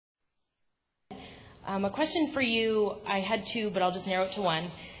A question for you, I had two, but I'll just narrow it to one.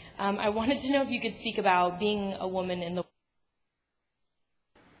 I wanted to know if you could speak about being a woman in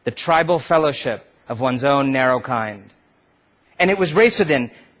the tribal fellowship of one's own narrow kind. And it was race within,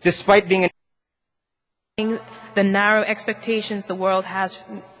 despite being the narrow expectations the world has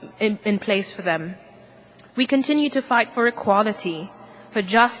in place for them. We continue to fight for equality, for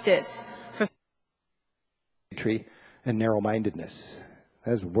justice, for and narrow-mindedness.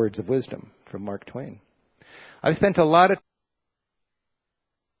 Those are words of wisdom from Mark Twain. I've spent a lot of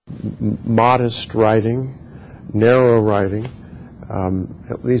modest writing, narrow writing.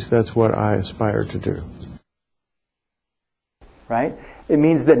 At least that's what I aspire to do. Right? It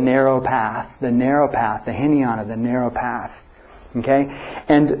means the narrow path, the hinayana, the narrow path. Okay?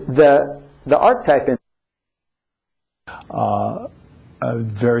 And the archetype in a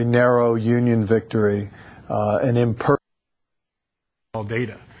very narrow union victory, an imperfect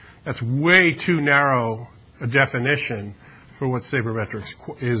data. That's way too narrow a definition for what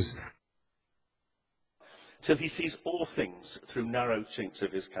sabermetrics is. Till he sees all things through narrow chinks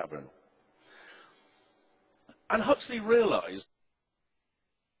of his cavern. And Huxley realized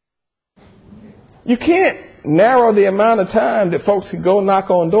you can't narrow the amount of time that folks can go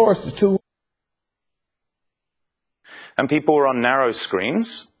knock on doors to 2. And people were on narrow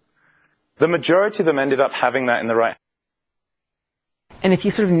screens. The majority of them ended up having that in the right. And if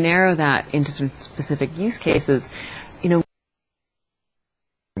you sort of narrow that into some specific use cases, you know.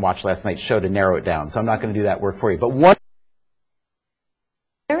 Watched last night show to narrow it down, so I'm not going to do that work for you. But one.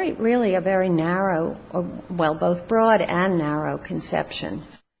 Really a very narrow, well, both broad and narrow conception.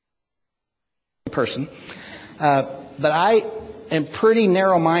 Person, but I am pretty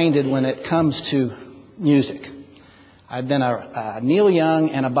narrow-minded when it comes to music. I've been a Neil Young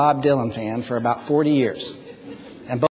and a Bob Dylan fan for about 40 years.